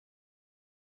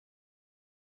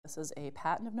This is a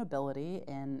patent of nobility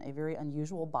in a very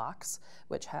unusual box,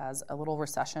 which has a little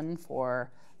recession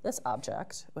for this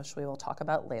object, which we will talk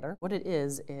about later. What it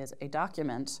is a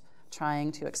document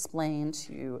trying to explain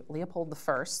to Leopold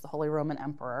I, the Holy Roman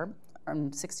Emperor,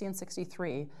 in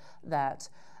 1663, that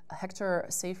Hector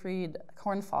Seyfridt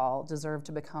Kornfaill deserved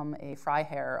to become a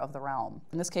Freiherr of the realm.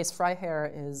 In this case,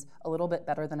 Freiherr is a little bit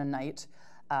better than a knight,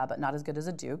 but not as good as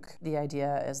a duke. The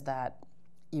idea is that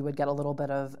you would get a little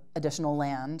bit of additional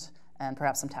land and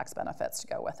perhaps some tax benefits to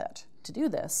go with it. To do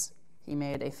this, he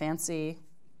made a fancy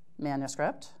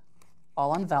manuscript,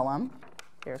 all on vellum.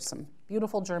 Here's some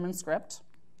beautiful German script,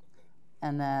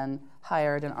 and then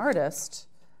hired an artist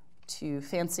to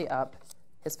fancy up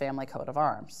his family coat of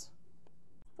arms.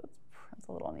 It's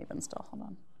a little uneven still, hold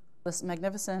on. This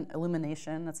magnificent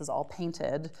illumination, this is all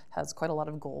painted, has quite a lot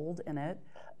of gold in it,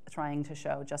 trying to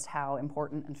show just how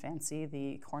important and fancy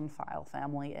the Kornfaill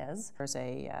family is. There's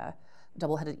a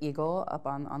double-headed eagle up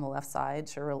on the left side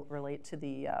to relate to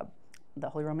the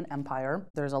Holy Roman Empire.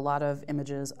 There's a lot of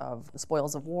images of the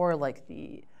spoils of war, like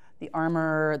the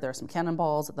armor. There's some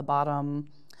cannonballs at the bottom,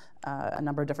 a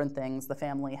number of different things. The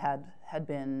family had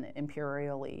been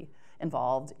imperially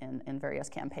involved in various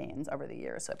campaigns over the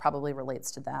years, so it probably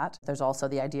relates to that. There's also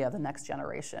the idea of the next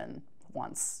generation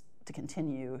wants to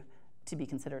continue to be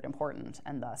considered important,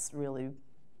 and thus really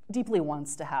deeply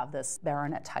wants to have this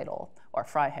baronet title or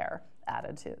Freiherr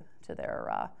added to their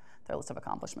list of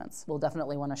accomplishments. We'll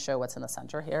definitely want to show what's in the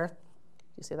center here.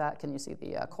 Do you see that? Can you see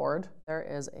the cord? There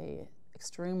is a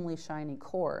extremely shiny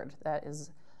cord that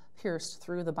is pierced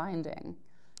through the binding,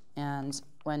 and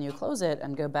when you close it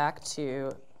and go back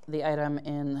to the item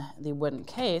in the wooden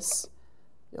case,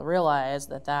 you'll realize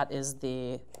that that is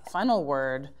the final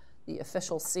word, the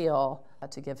official seal,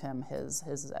 to give him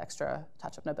his extra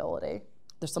touch of nobility.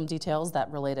 There's some details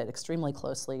that relate it extremely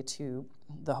closely to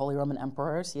the Holy Roman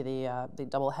Emperor. See the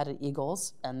double-headed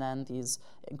eagles, and then these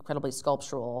incredibly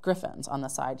sculptural griffins on the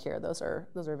side here. Those are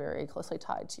very closely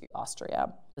tied to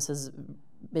Austria. This is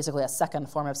basically a second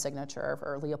form of signature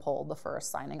for Leopold I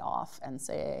signing off and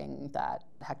saying that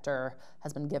Hector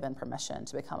has been given permission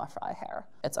to become a Freiherr.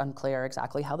 It's unclear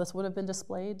exactly how this would have been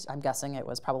displayed. I'm guessing it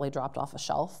was probably dropped off a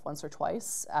shelf once or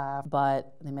twice,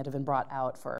 but they might have been brought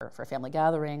out for family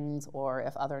gatherings, or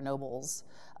if other nobles,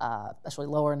 especially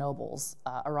lower nobles,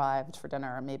 arrived for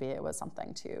dinner, maybe it was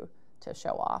something to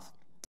show off.